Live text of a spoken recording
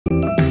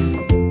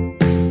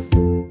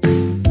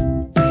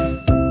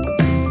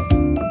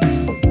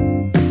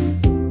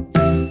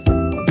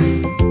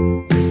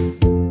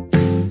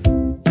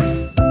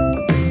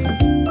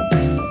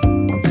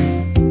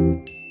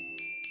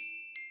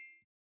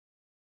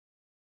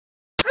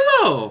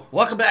Oh!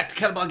 Welcome back to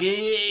CattaBlah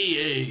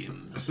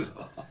Games.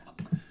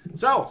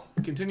 So,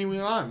 continuing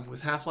on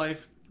with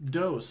Half-Life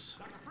Dose.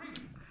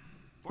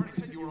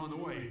 Said you were on the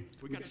way.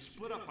 We got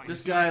split up by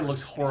this guy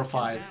looks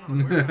horrified.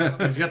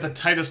 He's got the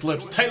tightest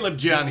lips. Tight-lipped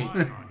Johnny.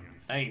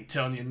 I ain't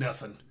telling you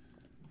nothing.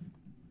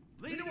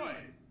 Lead away.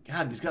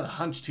 God, he's got a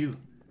hunch too.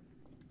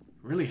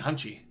 Really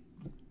hunchy.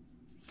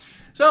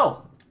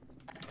 So,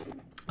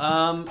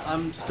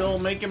 I'm still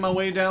making my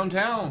way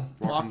downtown.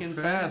 Walking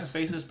fast.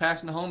 Faces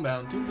passing the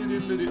homebound.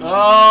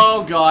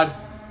 Oh, God.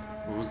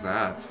 What was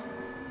that?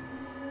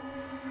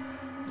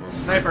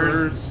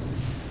 Snipers.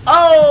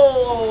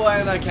 Oh,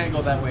 and I can't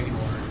go that way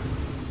anymore.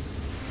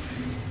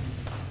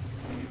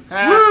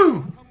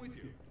 Woo! I'm with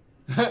you.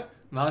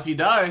 Not if you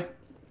die.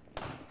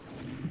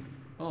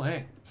 Oh,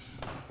 hey.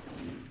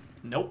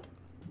 Nope.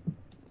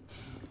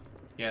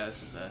 Yeah,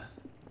 this is a...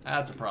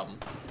 That's a problem.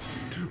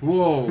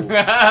 Whoa.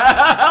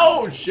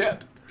 Oh,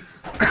 shit.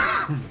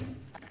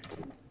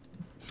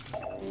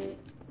 Nope.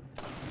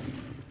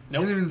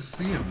 Didn't even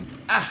see him.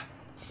 Ah.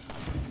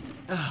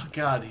 Oh,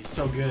 God, he's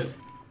so good.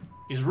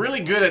 He's really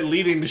good at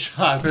leading the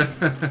shot.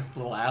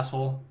 Little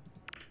asshole.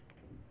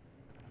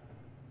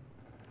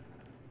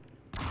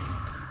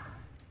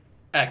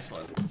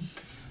 Excellent.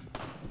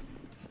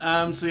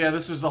 So yeah,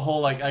 this is the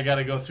whole, like, I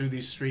gotta go through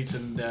these streets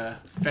and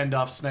fend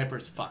off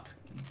snipers. Fuck.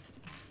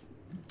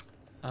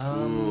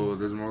 Ooh,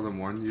 there's more than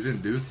one. You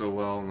didn't do so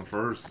well in the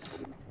first.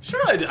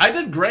 Sure, I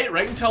did great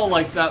right until,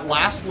 like, that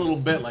last little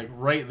bit, like,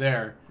 right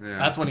there. Yeah.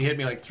 That's when he hit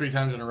me, like, 3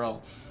 times in a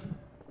row.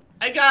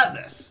 I got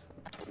this.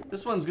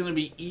 This one's gonna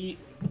be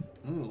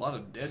Ooh, a lot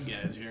of dead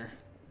guys here.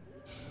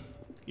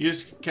 You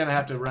just kind of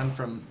have to run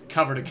from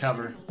cover to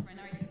cover.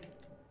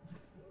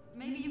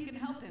 Maybe you can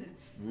help him.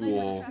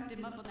 Whoa. Snipers trapped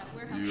him up on that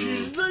warehouse.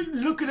 She's like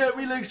looking at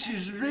me like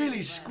she's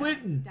really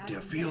squinting. Do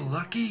you feel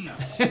lucky?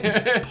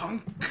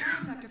 Punk.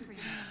 Dr.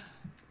 Freeman.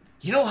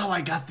 You know how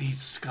I got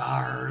these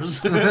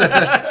scars?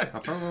 I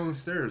found one on the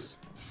stairs.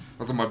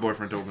 That's what my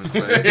boyfriend told me to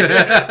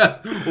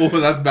say. Oh,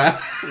 that's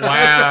bad.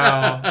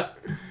 Wow.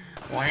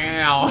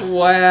 Wow.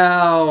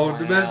 Wow.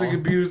 Domestic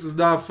abuse is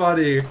not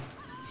funny.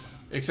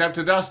 Except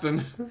to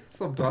Dustin.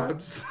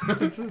 Sometimes.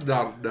 This is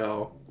not,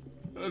 no.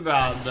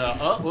 No.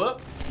 Oh,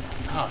 whoop.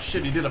 Oh,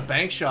 shit, he did a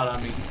bank shot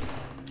on me.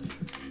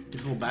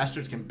 These little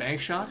bastards can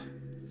bank shot?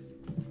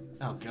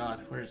 Oh,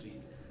 God, where is he?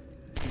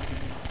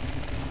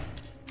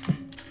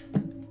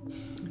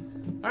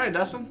 Alright,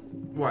 Dustin.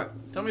 What?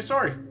 Tell me a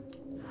story.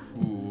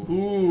 Ooh.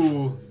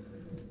 Ooh.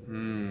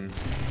 Hmm.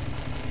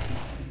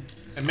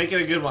 And make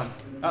it a good one.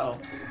 Uh-oh.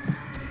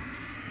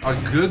 A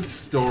good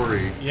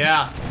story.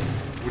 Yeah,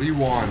 What do you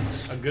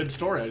want? a good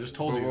story. I just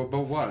told you.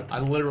 About what? I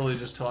literally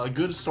just told a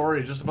good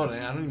story just about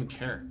it. I don't even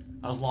care.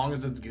 As long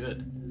as it's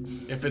good.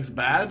 If it's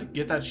bad,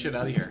 get that shit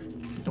out of here.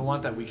 Don't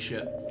want that weak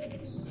shit.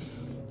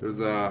 There's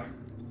a...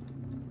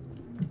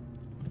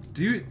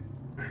 Do you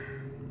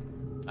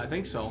I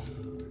think so.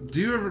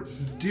 ever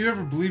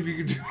believe you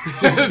could do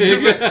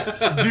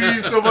Do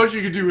you so much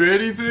you can do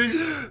anything?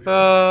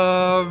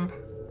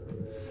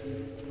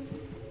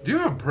 Do you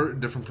have a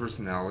different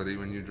personality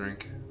when you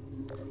drink?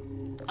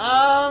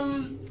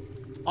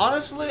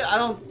 Honestly, I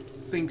don't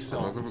think Oh,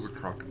 so. that was a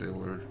crocodile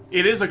alert.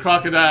 It is a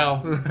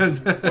crocodile.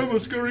 I'm a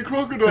scary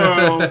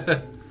crocodile.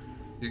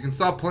 You can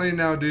stop playing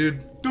now,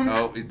 dude. Dunk.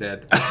 Oh, he's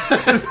dead.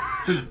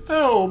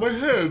 Ow, my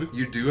head.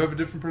 You do have a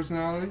different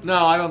personality?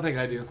 No, I don't think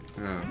I do.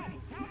 Yeah.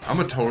 I'm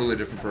a totally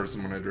different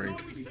person when I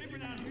drink.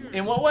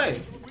 In what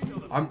way?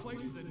 I'm...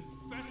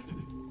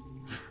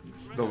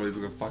 Nobody's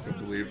gonna fucking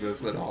believe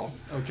this at all.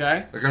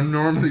 Okay. Like, I'm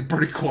normally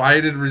pretty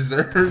quiet and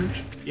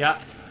reserved. Yeah.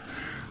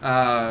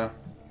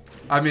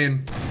 I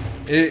mean,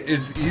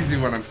 it's easy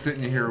when I'm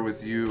sitting here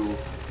with you,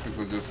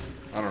 because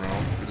I don't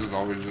know, I just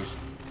always just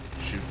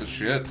shoot the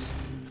shit.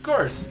 Of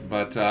course.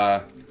 But,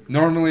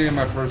 normally in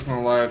my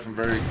personal life, I'm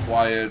very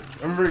quiet.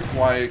 I'm a very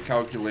quiet,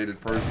 calculated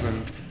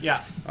person.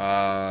 Yeah.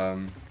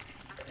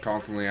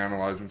 Constantly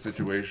analyzing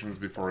situations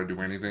before I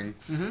do anything.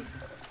 Mm-hmm.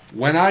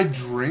 When I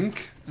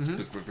drink,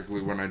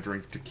 specifically when I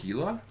drink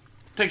tequila,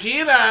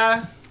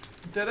 Tequila.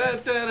 Da, da,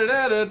 da,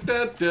 da, da,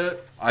 da, da.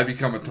 I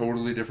become a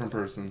totally different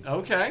person.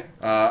 Okay.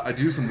 I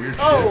do some weird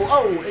shit.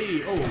 Oh,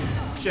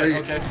 shit. Hey.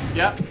 Okay.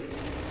 Yeah.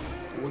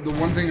 The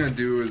one thing I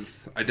do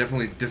is I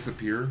definitely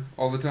disappear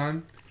all the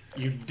time.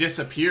 You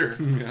disappear.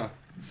 Yeah.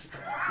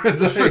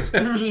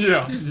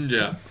 Yeah.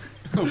 Yeah.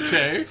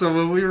 Okay. So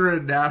when we were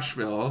in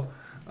Nashville,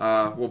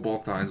 well,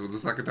 both times, but the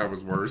second time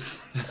was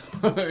worse.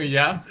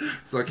 Yeah.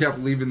 So I kept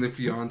leaving the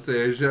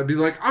fiance. I'd be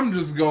like, I'm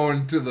just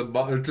going to the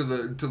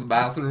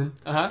bathroom.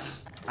 Uh-huh.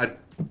 I'd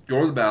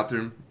go to the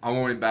bathroom. On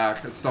my way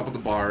back, I'd stop at the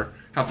bar,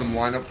 have them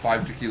line up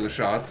 5 tequila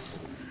shots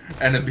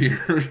and a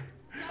beer.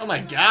 Oh my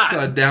God. So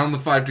I'd down the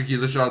 5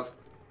 tequila shots,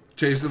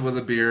 chase it with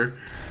a beer,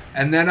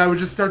 and then I would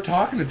just start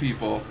talking to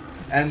people.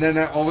 And then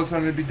all of a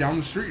sudden I'd be down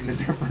the street in a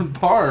different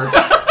bar.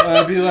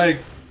 I'd be like,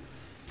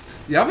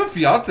 you have a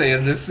fiance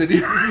in this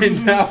city right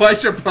now. I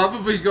should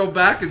probably go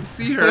back and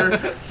see her.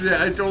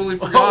 Yeah, I totally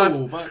forgot.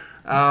 Oh, but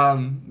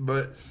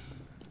But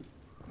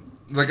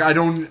like I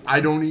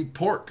don't eat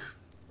pork.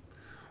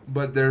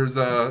 But there was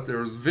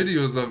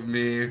videos of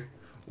me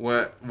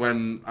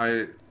when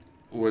I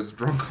was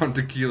drunk on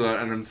tequila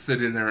and I'm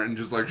sitting there and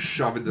just like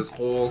shoving this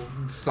whole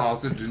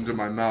sausage into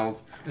my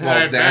mouth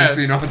while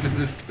dancing on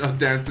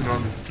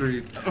the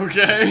street.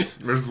 Okay.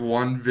 There's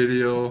one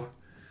video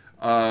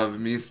of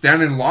me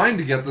standing in line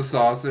to get the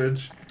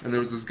sausage, and there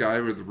was this guy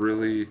with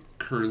really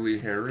curly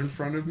hair in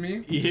front of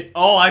me. Yeah.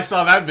 Oh, I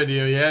saw that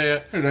video.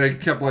 Yeah. And I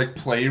kept like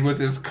playing with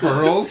his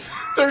curls.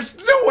 There's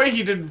no way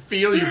he didn't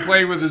feel you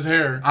playing with his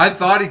hair. I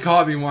thought he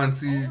caught me once.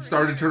 He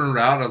started turning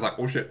around. I was like,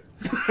 oh shit.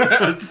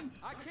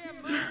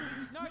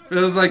 It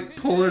was like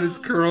pulling his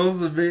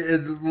curls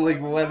and like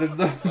letting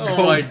them go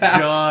Oh my back.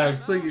 god.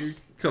 It's like you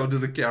come to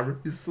the camera.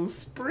 He's so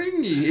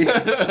springy.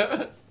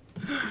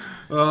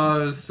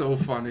 Oh, it was so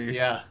funny.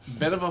 Yeah,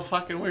 bit of a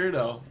fucking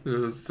weirdo. It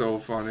was so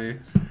funny.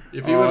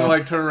 If you would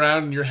like turn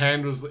around and your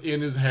hand was in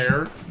his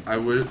hair. I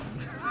wish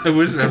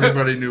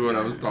everybody knew what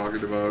I was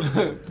talking about.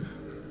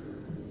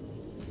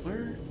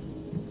 Where?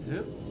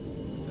 Yep.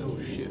 Oh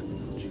shit.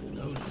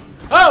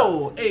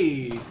 Oh,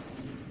 hey.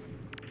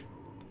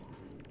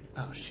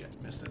 Oh shit,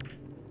 missed it.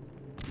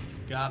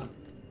 Got him.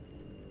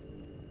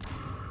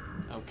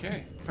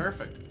 Okay,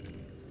 perfect.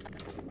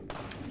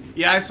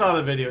 Yeah, I saw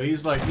the video.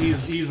 He's like,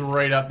 he's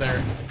right up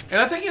there.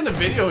 And I think in the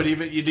video it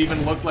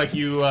even looked like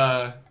you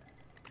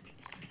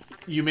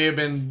may have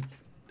been,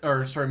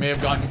 or sorry, may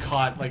have gotten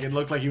caught. Like it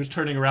looked like he was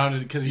turning around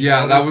because he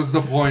Yeah, noticed. that was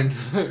the point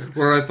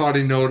where I thought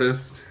he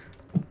noticed.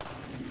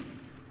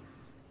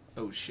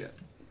 Oh shit.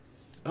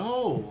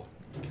 Oh,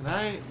 can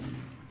I?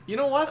 You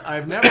know what?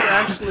 I've never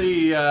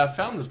actually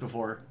found this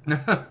before.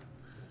 I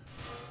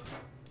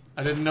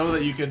didn't know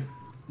that you could.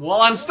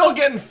 Well, I'm still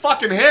getting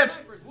fucking hit.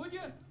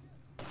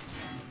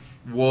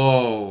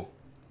 Whoa.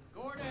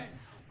 Gordon,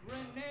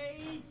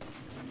 grenades.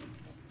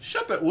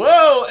 Shut the.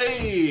 Whoa,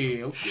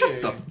 hey. Okay.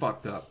 Shut the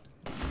fuck up.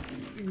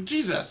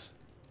 Jesus.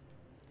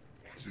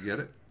 Did you get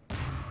it?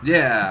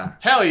 Yeah.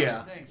 Hell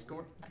yeah. Thanks,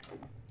 Gordon.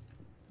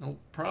 No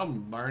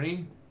problem,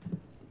 Barney.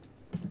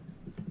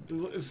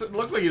 It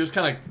looked like you just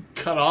kind of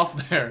cut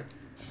off there.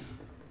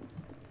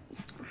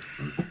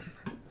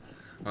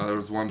 There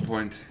was one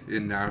point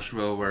in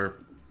Nashville where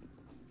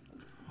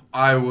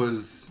I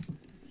was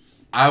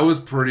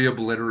pretty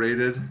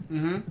obliterated.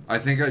 Mm-hmm. I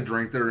think I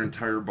drank their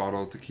entire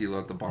bottle of tequila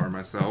at the bar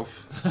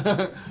myself.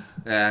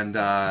 And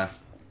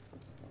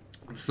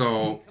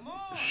so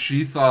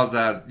she thought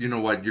that, you know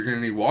what, you're going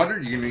to need water,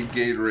 you're going to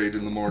need Gatorade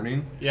in the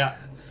morning. Yeah.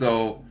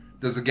 So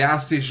there's a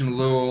gas station a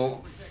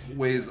little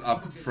ways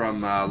up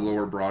from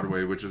Lower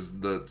Broadway, which is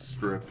the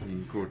strip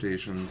in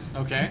quotations.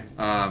 Okay.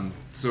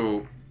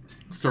 So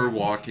started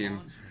walking,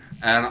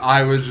 and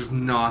I was just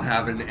not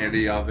having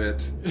any of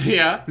it.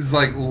 Yeah. She's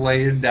like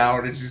laying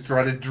down and she's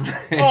trying to drink.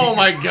 Oh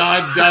my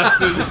god,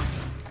 Dustin.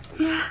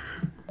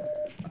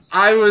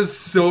 I was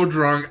so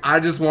drunk, I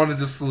just wanted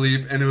to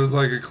sleep, and it was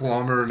like a 1.5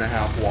 kilometer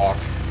walk.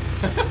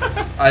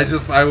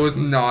 I was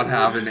not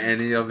having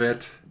any of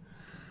it.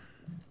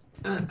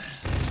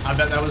 I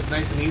bet that was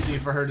nice and easy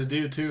for her to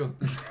do too.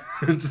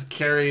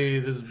 Carry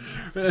this.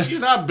 She's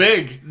not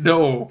big.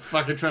 No.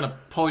 Fucking trying to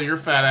pull your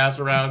fat ass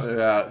around.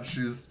 Yeah,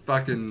 she's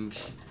fucking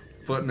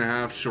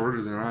 1.5 feet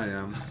shorter than I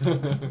am.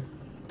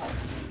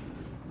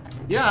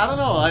 Yeah, I don't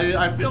know.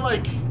 I feel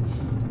like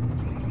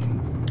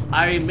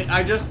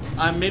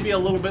I'm maybe a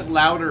little bit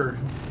louder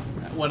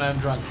when I'm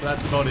drunk. But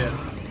that's about it.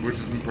 Which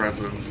is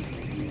impressive.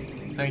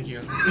 Thank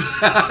you.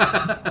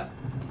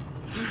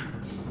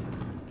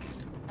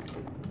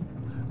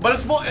 But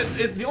it's more.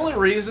 The only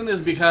reason is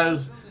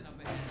because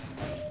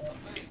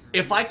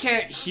if I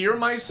can't hear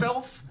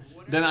myself,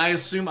 then I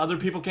assume other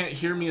people can't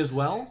hear me as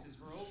well.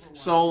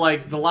 So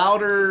like the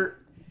louder,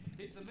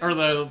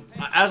 or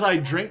as I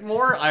drink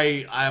more,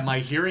 my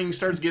hearing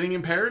starts getting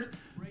impaired.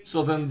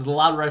 So then the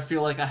louder I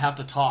feel like I have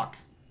to talk.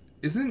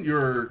 Isn't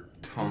your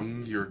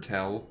tongue your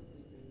tell?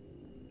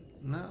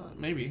 No,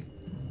 maybe.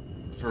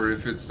 For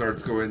if it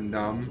starts going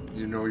numb,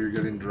 you know you're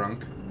getting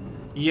drunk?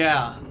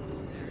 Yeah.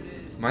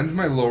 Mine's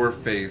my lower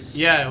face.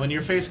 Yeah, when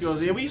your face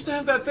goes, yeah, we used to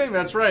have that thing,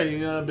 that's right. You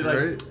know, I'd be like,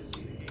 Right?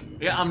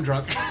 yeah, I'm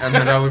drunk. And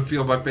then I would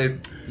feel my face,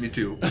 me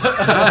too. Even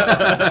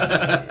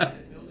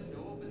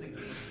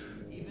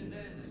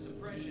then, the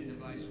suppression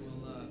device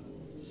will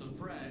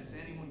suppress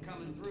anyone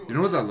coming through. You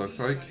know what that looks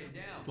like?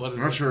 What is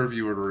I'm not this? sure if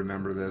you would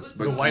remember this,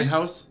 but The White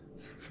House?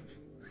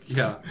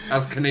 Yeah,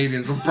 as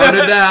Canadians, let's burn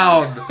it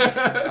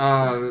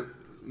down!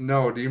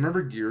 No, do you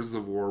remember Gears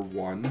of War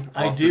 1?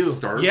 I Off do, The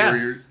start, yes.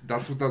 Where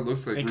that's what that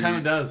looks like. It where kinda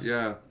you- does.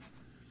 Yeah.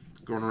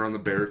 Going around the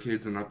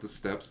barricades and up the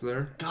steps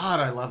there. God,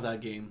 I love that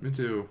game. Me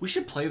too. We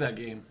should play that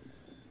game.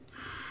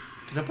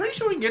 Because I'm pretty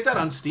sure we can get that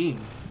on Steam.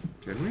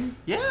 Can we?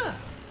 Yeah,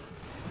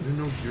 I didn't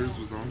know Gears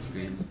was on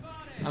Steam.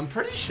 I'm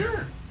pretty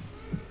sure.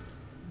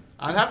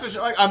 I'd have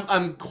to. Like,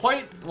 I'm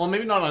quite well.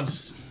 Maybe not on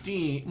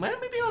Steam.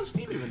 Maybe on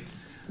Steam even.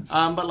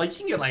 But like you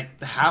can get like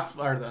the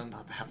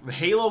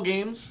Halo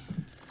games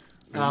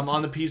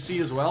on the PC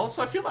as well.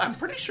 So I'm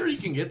pretty sure you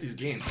can get these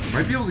games. You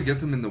might be able to get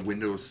them in the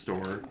Windows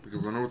Store,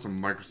 because I know it's a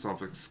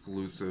Microsoft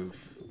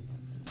exclusive.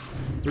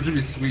 Which would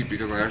be sweet,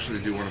 because I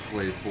actually do want to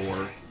play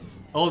 4.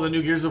 Oh, the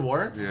new Gears of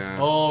War? Yeah.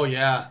 Oh,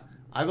 yeah.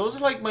 Those are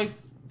like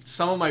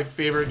some of my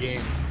favorite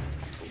games.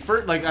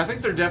 I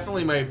think they're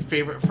definitely my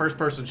favorite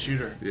first-person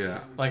shooter.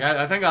 Yeah. Like,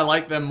 I think I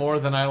like them more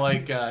than I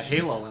like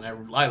Halo, and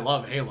I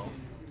love Halo.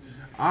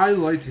 I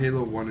liked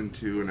Halo 1 and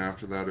 2, and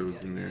after that it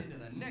was in there.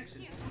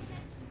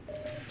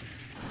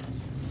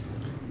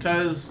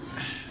 Because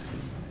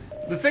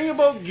the thing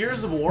about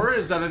Gears of War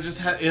is that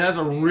it has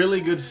a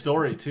really good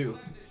story, too.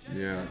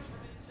 Yeah.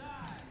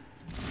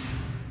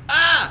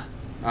 Ah!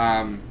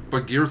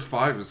 But Gears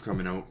 5 is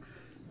coming out.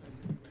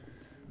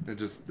 They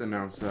just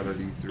announced that at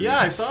E3. Yeah,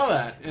 I saw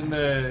that in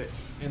the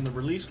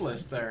release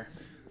list there.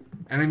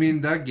 And I mean,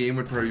 that game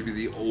would probably be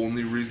the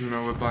only reason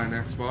I would buy an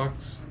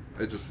Xbox.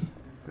 I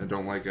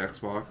don't like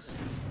Xbox.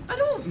 I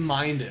don't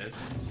mind it.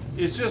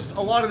 It's just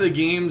a lot of the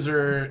games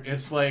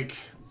it's like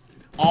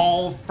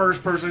all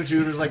first-person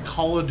shooters, like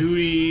Call of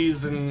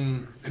Duties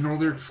and all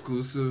their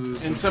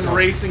exclusives. and some stuff.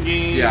 racing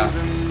games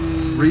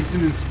and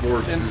Racing and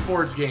sports. and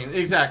sports games.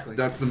 Exactly.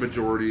 That's the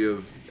majority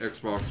of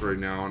Xbox right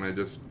now, and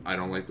I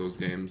don't like those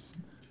games.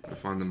 I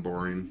find them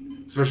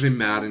boring. Especially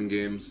Madden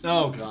games.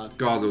 Oh, God.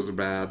 God, those are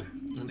bad.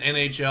 And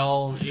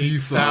NHL, FIFA.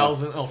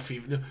 8,000. Oh,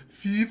 FIFA.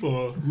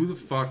 Who the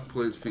fuck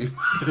plays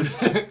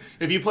FIFA?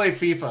 If you play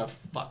FIFA,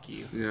 fuck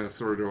you. Yeah,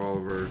 sorry to all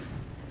of our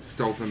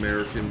South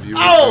American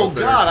viewers. Oh, out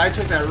there. God, I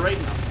took that right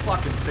in the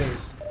fucking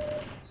face.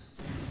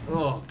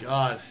 Oh,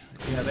 God.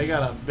 Yeah, they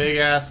got a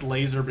big-ass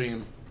laser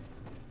beam.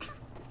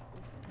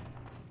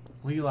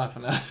 What are you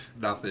laughing at?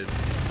 Nothing.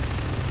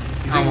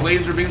 You think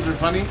laser beams are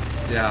funny?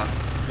 Yeah.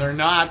 They're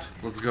not.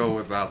 Let's go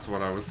with that's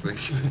what I was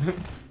thinking.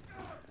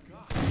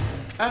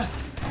 Ah,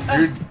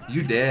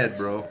 You dead,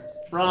 bro.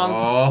 wrong.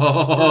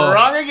 Oh.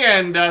 Wrong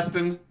again,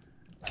 Dustin.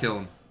 Kill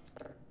him.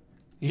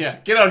 Yeah,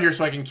 get out here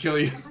so I can kill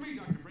you. For me,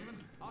 Dr. Freeman.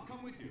 I'll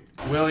come with you.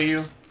 Will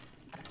you?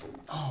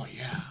 Oh,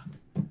 yeah.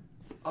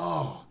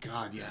 Oh,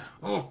 God, yeah.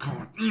 Oh,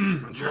 God.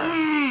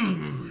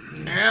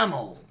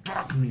 Ammo.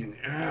 Fuck me in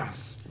the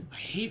ass. I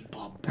hate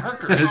Bob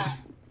Barker.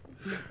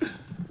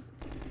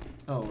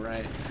 Oh,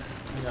 right.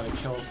 I gotta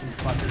kill some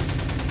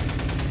fuckers.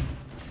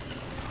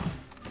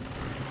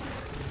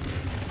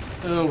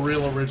 Oh,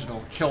 real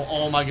original. Kill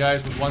all my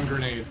guys with one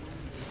grenade.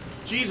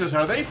 Jesus,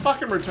 are they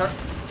fucking retarded?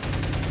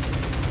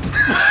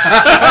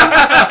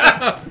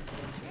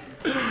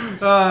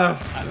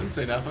 I didn't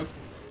say nothing.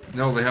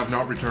 No, they have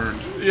not returned.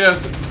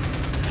 Yes.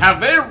 Have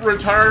they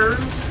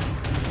returned?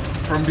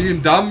 From being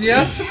dumb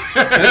yet?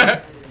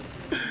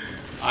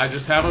 I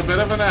just have a bit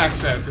of an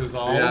accent, is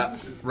all. Yeah,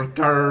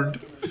 returned.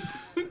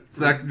 It's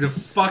like the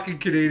fucking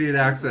Canadian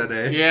accent,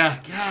 eh? Yeah,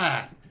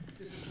 God.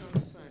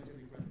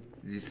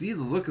 You see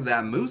the look of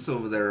that moose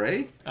over there,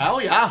 eh? Oh,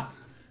 yeah.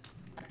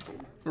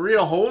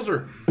 Real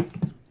hoser.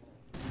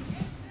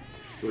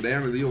 Go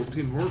down to the old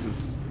Tim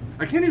Hortons.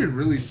 I can't even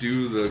really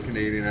do the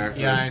Canadian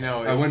accent. Yeah, I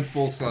know. I went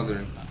full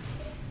Southern.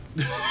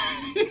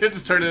 You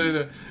just turned it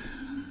into...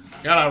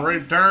 Gotta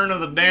return to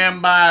the damn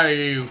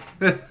bayou.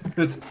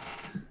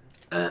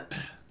 I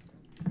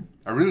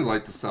really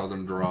like the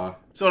Southern draw.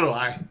 So do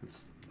I.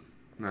 It's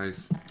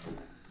nice.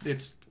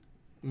 It's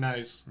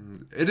nice.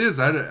 It is.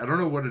 I don't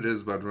know what it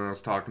is, but when I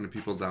was talking to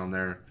people down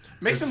there...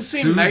 Makes them it's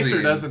seem nicer,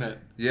 soothing. doesn't it?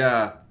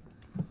 Yeah.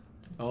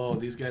 Oh,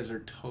 these guys are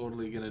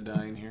totally gonna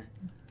die in here.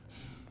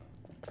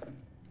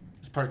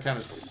 This part kind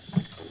of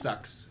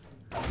sucks.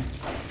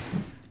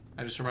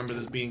 I just remember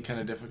this being kind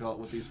of difficult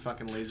with these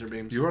fucking laser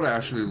beams. You know what I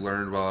actually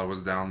learned while I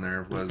was down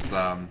there was,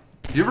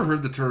 you ever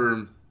heard the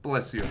term,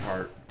 bless your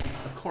heart?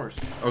 Of course.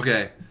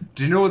 Okay.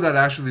 Do you know what that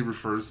actually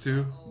refers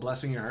to?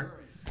 Blessing your heart?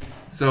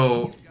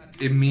 So,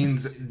 it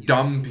means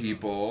dumb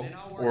people,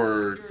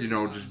 or, you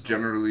know, just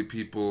generally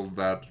people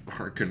that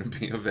aren't going to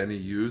be of any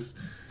use.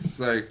 It's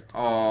like,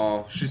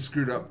 oh, she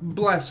screwed up.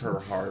 Bless her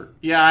heart.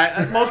 Yeah,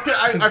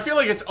 I feel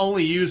like it's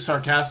only used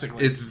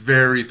sarcastically. It's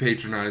very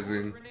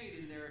patronizing. Grenade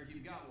in there if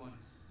you got one.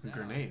 A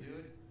grenade. Do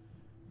it.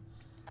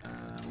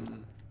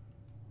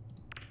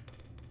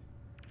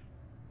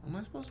 What am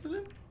I supposed to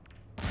do?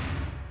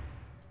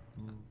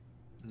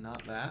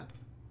 Not that.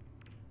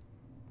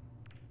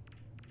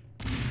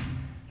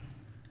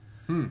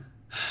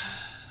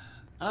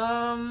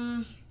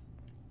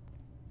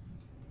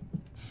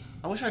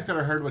 I wish I could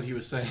have heard what he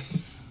was saying.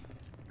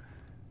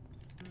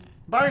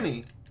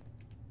 Barney!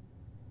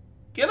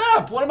 Get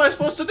up! What am I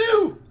supposed to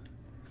do?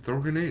 Throw a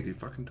grenade, he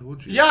fucking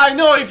told you. Yeah, I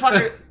know, he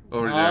fucking...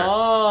 Over there.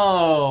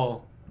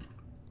 Oh.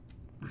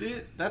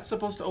 That's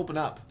supposed to open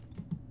up.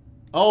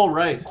 Oh,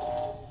 right.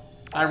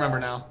 I remember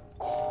now.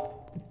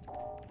 Roll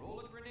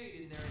a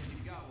grenade in there if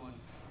you got one.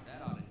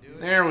 That ought to do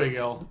it. There we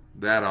go.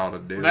 That ought to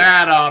do it.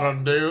 That ought to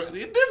do it.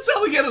 It did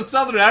sound like it had a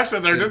southern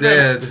accent there, It didn't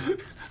it?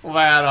 did.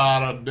 That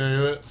ought to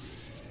do it.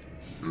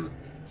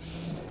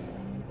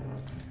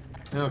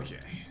 Okay.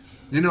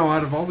 You know,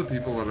 out of all the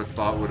people that I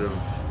thought would have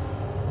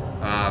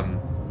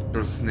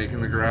put a snake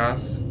in the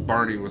grass,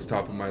 Barney was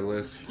top of my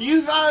list.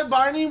 You thought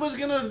Barney was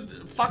gonna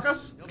fuck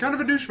us? Kind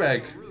of a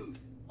douchebag.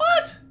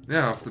 What?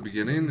 Yeah, off the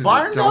beginning. In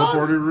Barn the dog?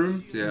 teleporter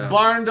room. Yeah.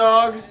 Barn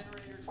dog?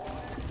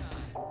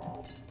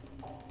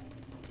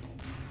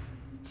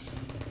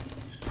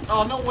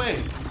 Oh, no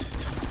way.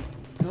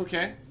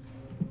 Okay.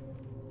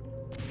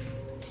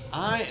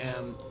 I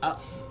am up.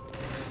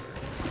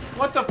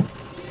 What the?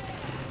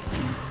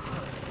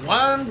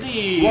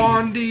 Wandig.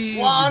 Wandig.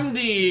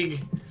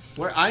 Wandig.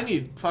 Where I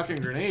need fucking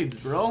grenades,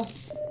 bro.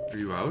 Are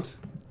you out?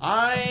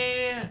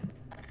 I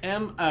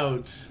am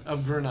out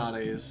of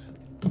grenades.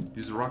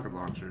 Use a rocket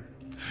launcher.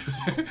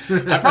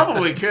 I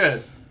probably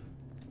could.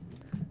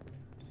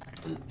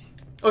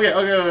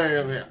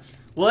 Okay.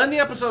 We'll end the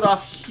episode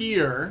off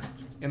here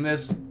in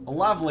this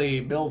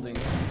lovely building.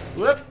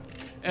 Whoop.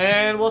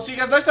 And we'll see you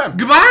guys next time.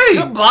 Goodbye!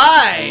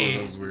 Goodbye! Oh,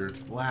 that was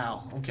weird.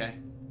 Wow, okay.